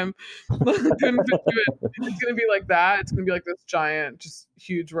of time." Couldn't fit you in. It's gonna be like that. It's gonna be like this giant, just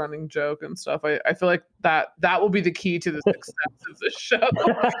huge running joke and stuff. I feel like that will be the key to the success of the show.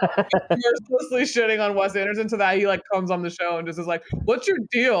 Mercilessly shitting on Wes Anderson to that he like comes on the show and just is like, "What's your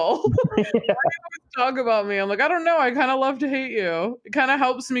deal? Why do you always talk about me?" I'm like, "I don't know. I kind of love to hate you. It kind of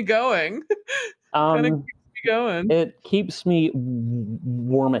helps me going." Going. It keeps me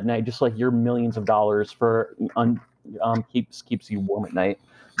warm at night, just like your millions of dollars for keeps you warm at night.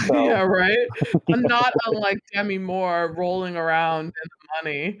 So. Yeah, right. I'm not unlike Demi Moore rolling around in the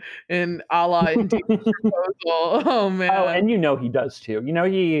money in a la Indeed Proposal. Oh man. Oh, and he does too.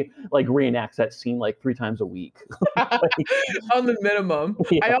 He like reenacts that scene like 3 times a week. On the minimum.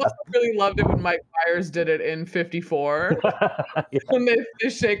 Yeah. I also really loved it when Mike Myers did it in 54. Yeah. When they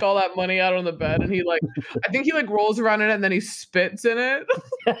shake all that money out on the bed and I think he like rolls around in it and then he spits in it.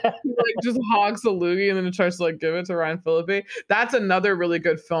 He like just hogs a loogie and then he tries to like give it to Ryan Phillippe. That's another really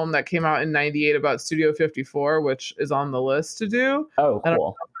good film that came out in 98 about Studio 54, which is on the list to do. Oh, cool. I don't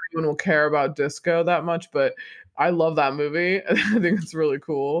know if anyone will care about disco that much, but I love that movie. I think it's really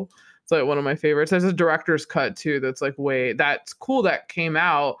cool. It's like one of my favorites. There's a director's cut too that's like that's cool, that came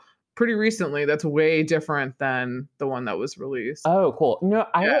out pretty recently. That's way different than the one that was released. Oh, cool. No,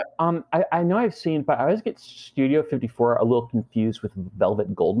 I know I've seen, but I always get Studio 54 a little confused with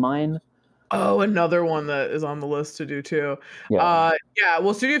Velvet Goldmine. Oh, another one that is on the list to do too. Yeah.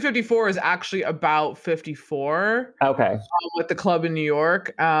 Well, Studio 54 is actually about 54. Okay. With the club in New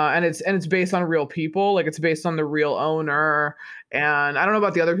York, and it's based on real people. Like it's based on the real owner, and I don't know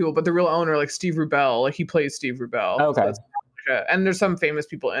about the other people, but the real owner, like Steve Rubell, like he plays Steve Rubell. Okay. So and there's some famous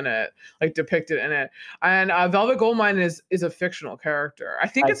people in it, like depicted in it. And Velvet Goldmine is a fictional character. I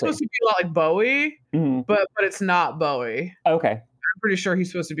think it's supposed to be a lot like Bowie, but it's not Bowie. Okay. I'm pretty sure he's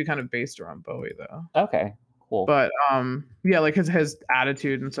supposed to be kind of based around Bowie though. Okay, cool. But yeah, like his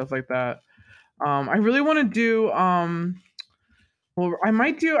attitude and stuff like that. I really want to do well, I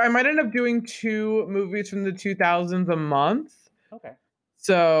might end up doing 2 movies from the 2000s a month. Okay.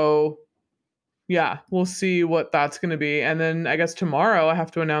 So yeah, we'll see what that's going to be. And then I guess tomorrow I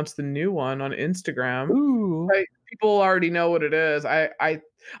have to announce the new one on Instagram. Ooh. Right? People already know what it is.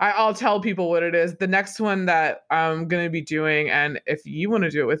 I'll tell people what it is. The next one that I'm going to be doing, and if you want to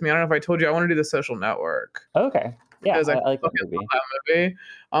do it with me, I don't know if I told you, I want to do The Social Network. Okay. Yeah, I like that movie.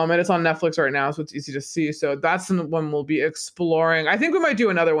 And it's on Netflix right now, so it's easy to see. So that's the one we'll be exploring. I think we might do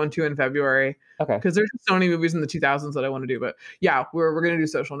another one too in February. Okay. Because there's so many movies in the 2000s that I want to do. But yeah, we're going to do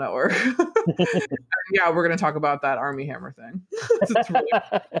Social Network. Yeah, we're going to talk about that Armie Hammer thing.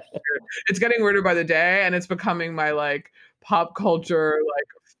 It's getting weirder by the day, and it's becoming my like pop culture like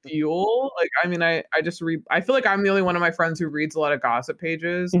fuel. Like, I mean, I just read. I feel like I'm the only one of my friends who reads a lot of gossip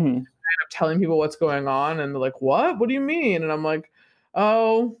pages. And I'm telling people what's going on, and they're like, "What? What do you mean?" And I'm like,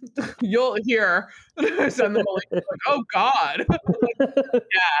 oh, you'll hear. Send them a link. Like, oh God. Yeah,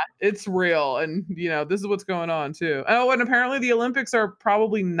 it's real. And this is what's going on too. Oh, and apparently the Olympics are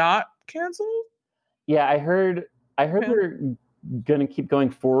probably not canceled. Yeah, I heard they're gonna keep going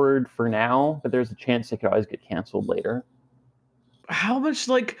forward for now, but there's a chance they could always get canceled later. How much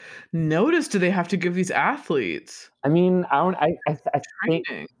notice do they have to give these athletes? I mean, I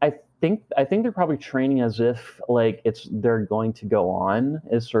think they're probably training as if they're going to go on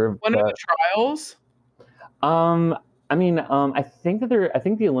as sort of when are the trials? I mean, I think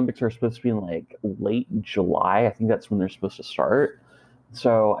the Olympics are supposed to be in late July. I think that's when they're supposed to start.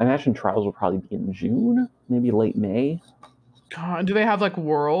 So I imagine trials will probably be in June, maybe late May. God, do they have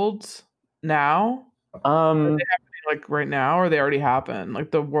worlds now? Are they happening right now, or they already happened?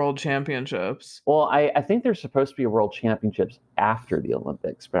 The world championships? Well, I think there's supposed to be world championships after the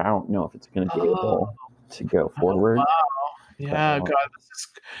Olympics, but I don't know if it's going to be able to go forward. Wow. Yeah, God,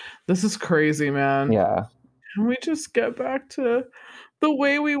 this is crazy, man. Yeah. Can we just get back to the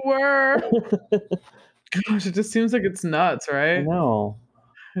way we were? Gosh, it just seems like it's nuts, right? I know.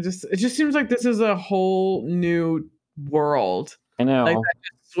 It just seems like this is a whole new world. I know. That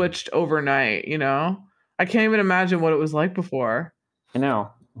just switched overnight, I can't even imagine what it was like before. I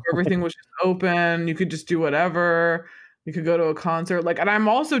know. Everything was just open. You could just do whatever. You could go to a concert. And I'm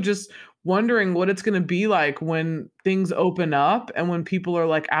also just wondering what it's going to be like when things open up and when people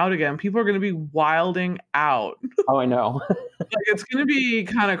are out again. People are going to be wilding out. Oh, I know. It's going to be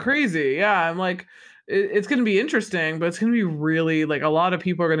kind of crazy. Yeah. I'm it's going to be interesting, but it's going to be really a lot of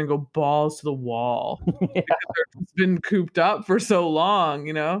people are going to go balls to the wall. Yeah. Because they've been cooped up for so long,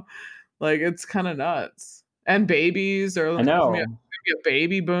 it's kind of nuts. And babies are I know. Be a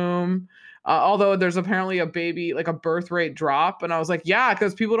baby boom. Although there's apparently a birth rate drop, and I was like, yeah,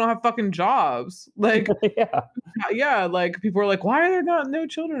 because people don't have fucking jobs. Yeah, people are like, why are there no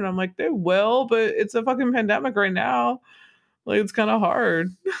children? I'm like, they will, but it's a fucking pandemic right now. It's kind of hard.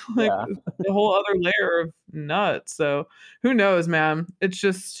 The whole other layer of nuts. So who knows, man? It's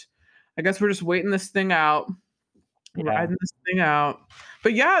just, I guess we're just waiting this thing out. Riding this thing out.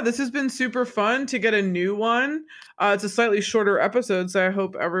 But yeah, this has been super fun to get a new one. It's a slightly shorter episode, so I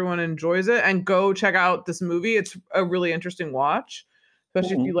hope everyone enjoys it. And go check out this movie. It's a really interesting watch,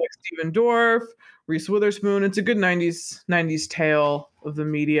 especially if you like Stephen Dorff, Reese Witherspoon. It's a good 90s tale of the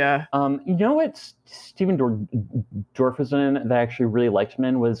media. You know what Stephen Dorff was in that I actually really liked him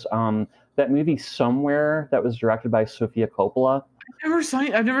in was that movie Somewhere that was directed by Sofia Coppola.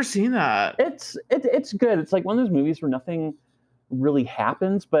 I've never seen that. It's good. It's one of those movies where nothing really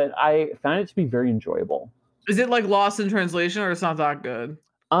happens, but I found it to be very enjoyable. Is it Lost in Translation, or it's not that good?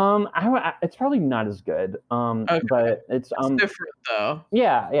 It's probably not as good. Okay. But it's different though.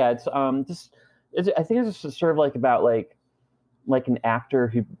 Yeah. It's I think it's just sort of about an actor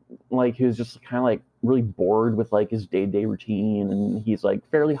who's just kind of really bored with his day-to-day routine, and he's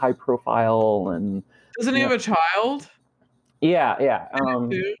fairly high profile, and doesn't he have a child? Yeah.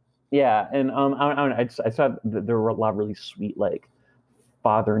 Yeah, and I saw there were a lot of really sweet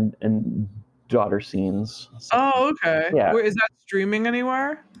father and daughter scenes. So, oh, okay. Yeah. Wait, is that streaming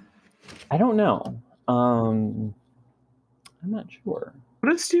anywhere? I don't know. I'm not sure. What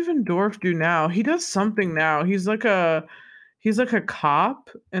does Stephen Dorff do now? He does something now. He's like a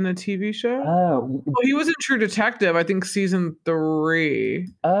cop in a TV show. Oh, he was in True Detective, I think season 3.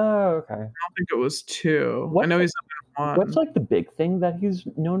 Oh, okay. I don't think it was 2. I know he's in 1. What's the big thing that he's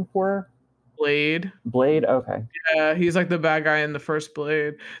known for? Blade. Okay. Yeah, he's the bad guy in the first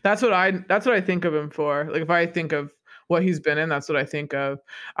Blade. That's what I think of him for. If I think of what he's been in, that's what I think of.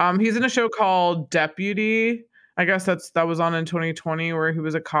 He's in a show called Deputy. I guess that was on in 2020, where he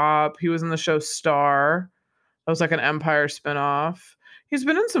was a cop. He was in the show Star. That was an Empire spinoff. He's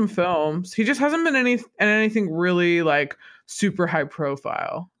been in some films. He just hasn't been in anything really super high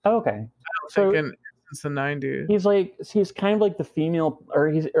profile. Oh, okay. I don't think since the 90s. He's kind of the female,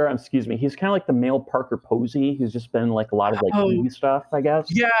 he's kind of the male Parker Posey, who's just been a lot of movie stuff, I guess.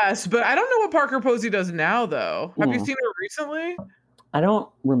 Yes, but I don't know what Parker Posey does now, though. Have you seen her recently? I don't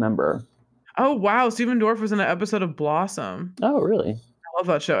remember. Oh, wow. Stephen Dorff was in an episode of Blossom. Oh, really? I love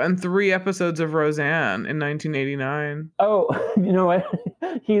that show. And 3 episodes of Roseanne in 1989. Oh, you know what?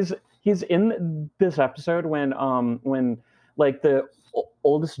 He's in this episode when the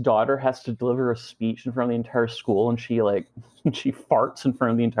oldest daughter has to deliver a speech in front of the entire school, and she farts in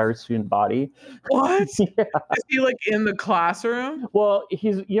front of the entire student body. What? Yeah. Is he in the classroom? Well,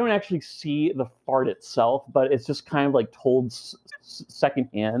 you don't actually see the fart itself, but it's just kind of told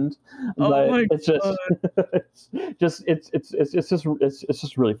secondhand. Oh but my it's God. it's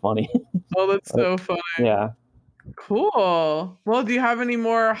just really funny. Oh, that's so funny. Yeah. Cool. Well, do you have any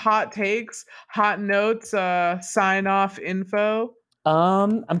more hot takes, hot notes, sign off info?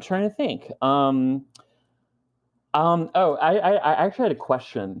 I'm trying to think. I actually had a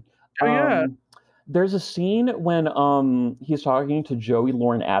question. Oh yeah. There's a scene when he's talking to Joey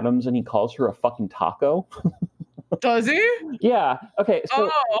Lauren Adams and he calls her a fucking taco. Does he? Yeah. Okay.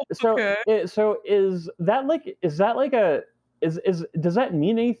 So okay. So is that like a does that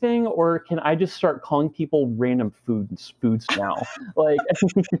mean anything, or can I just start calling people random foods now? Like, I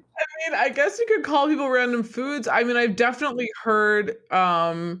mean, I guess you could call people random foods. I mean, I've definitely heard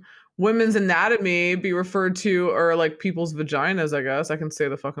women's anatomy be referred to, or like people's vaginas, I guess. I can say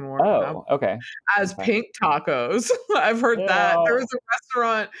the fucking word. Oh, okay. As pink tacos. I've heard that. There was a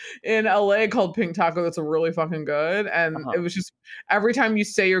restaurant in LA called Pink Taco that's really fucking good. And it was just every time you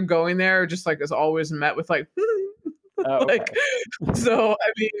say you're going there, just like is always met with like like so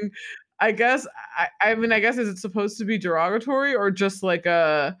I mean, I guess I mean I guess is it supposed to be derogatory or just like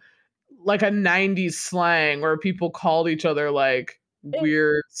a 90s slang where people called each other like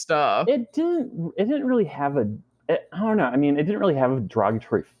weird stuff? It didn't really have I don't know. I mean, it didn't really have a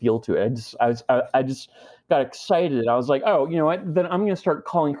derogatory feel to it. I just got excited. I was like, oh, you know what? Then I'm going to start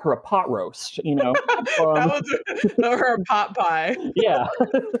calling her a pot roast. You know, that was her pot pie. Yeah.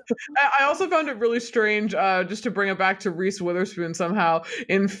 I also found it really strange, just to bring it back to Reese Witherspoon somehow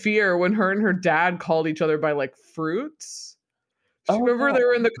in Fear, when her and her dad called each other by like fruits. Remember they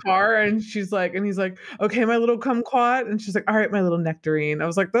were in the car and she's like, and he's like, okay, my little kumquat, and she's like, all right, my little nectarine. I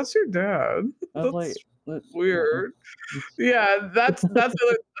was like, that's your dad. That's weird. Yeah, that's the other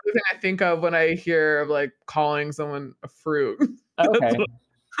thing I think of when I hear of like calling someone a fruit. Okay.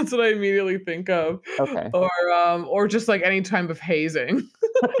 That's what I immediately think of. Okay. Or just like any type of hazing.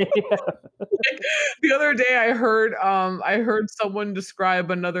 Like, the other day I heard someone describe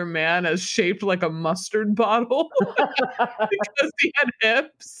another man as shaped like a mustard bottle because he had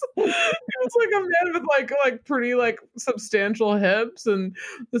hips. He was like a man with like pretty like substantial hips, and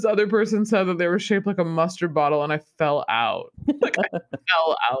this other person said that they were shaped like a mustard bottle, and I fell out. Like I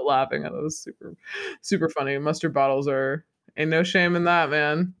fell out laughing. It was super, super funny. Mustard bottles ain't no shame in that,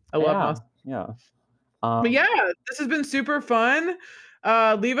 man. I love mustard. Yeah. But yeah, this has been super fun.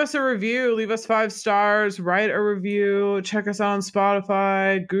 Leave us a review, leave us 5 stars, write a review, check us out on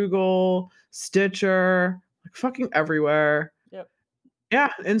Spotify, Google, Stitcher, like fucking everywhere. Yep. Yeah,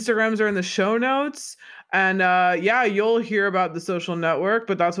 Instagrams are in the show notes. And yeah, you'll hear about the social network,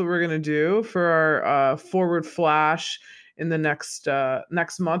 but that's what we're gonna do for our forward flash in the next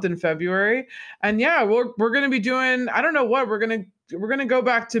month in February. And yeah, we're gonna be doing, I don't know what we're gonna go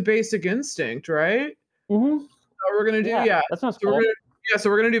back to Basic Instinct, right? Mm-hmm. So we're gonna do that sounds cool. So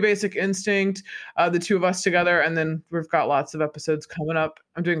we're gonna do Basic Instinct, the two of us together, and then we've got lots of episodes coming up.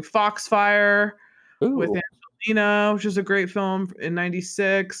 I'm doing Foxfire with Angelina, which is a great film in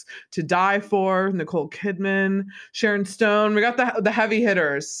 '96. To Die For, Nicole Kidman, Sharon Stone. We got the heavy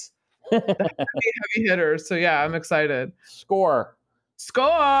hitters, heavy hitters. So yeah, I'm excited. Score.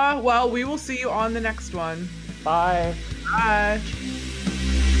 Well, we will see you on the next one. Bye. Bye.